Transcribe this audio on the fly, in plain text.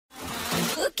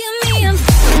Look at me, I'm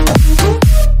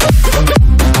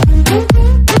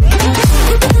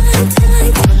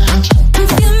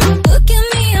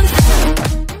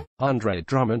Andre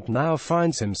Drummond now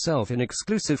finds himself in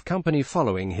exclusive company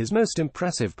following his most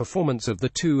impressive performance of the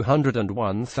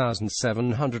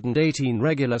 201,718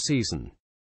 regular season.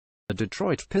 The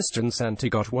Detroit Pistons sent he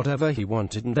got whatever he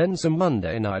wanted and then some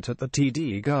Monday night at the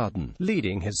TD Garden,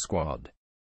 leading his squad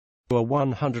to a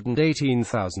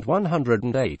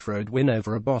 118,108 road win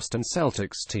over a Boston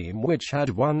Celtics team which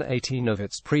had won 18 of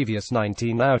its previous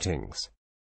 19 outings.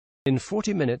 In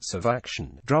 40 minutes of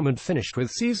action, Drummond finished with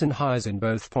season highs in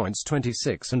both points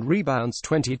 26 and rebounds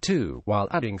 22, while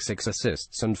adding 6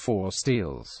 assists and 4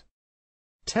 steals.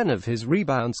 10 of his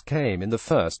rebounds came in the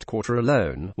first quarter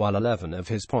alone, while 11 of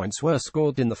his points were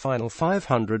scored in the final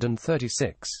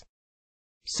 536.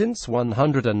 Since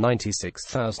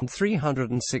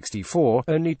 196,364,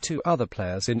 only 2 other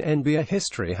players in NBA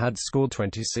history had scored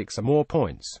 26 or more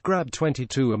points, grabbed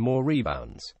 22 or more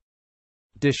rebounds,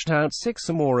 dished out 6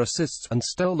 or more assists, and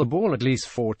stole the ball at least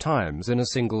 4 times in a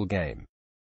single game.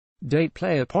 Date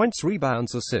player points,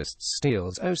 rebounds, assists,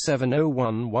 steals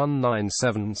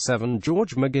 07011977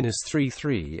 George McGinnis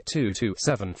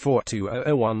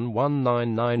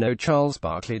 33227420011990 Charles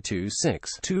Barkley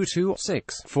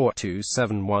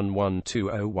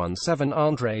 26226427112017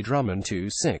 Andre Drummond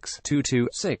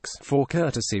 262264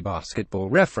 courtesy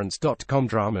basketballreference.com.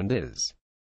 Drummond is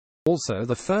also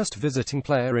the first visiting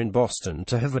player in Boston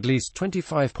to have at least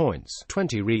 25 points,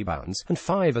 20 rebounds, and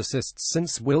 5 assists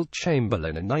since Wilt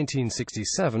Chamberlain in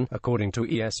 1967, according to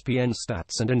ESPN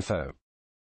Stats and Info.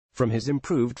 From his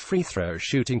improved free throw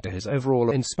shooting to his overall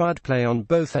inspired play on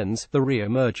both ends, the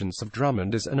re-emergence of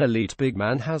Drummond as an elite big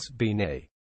man has been a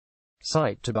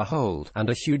sight to behold, and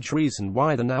a huge reason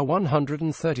why the now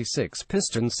 136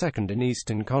 Pistons second in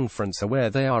Eastern Conference are where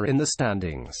they are in the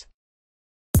standings.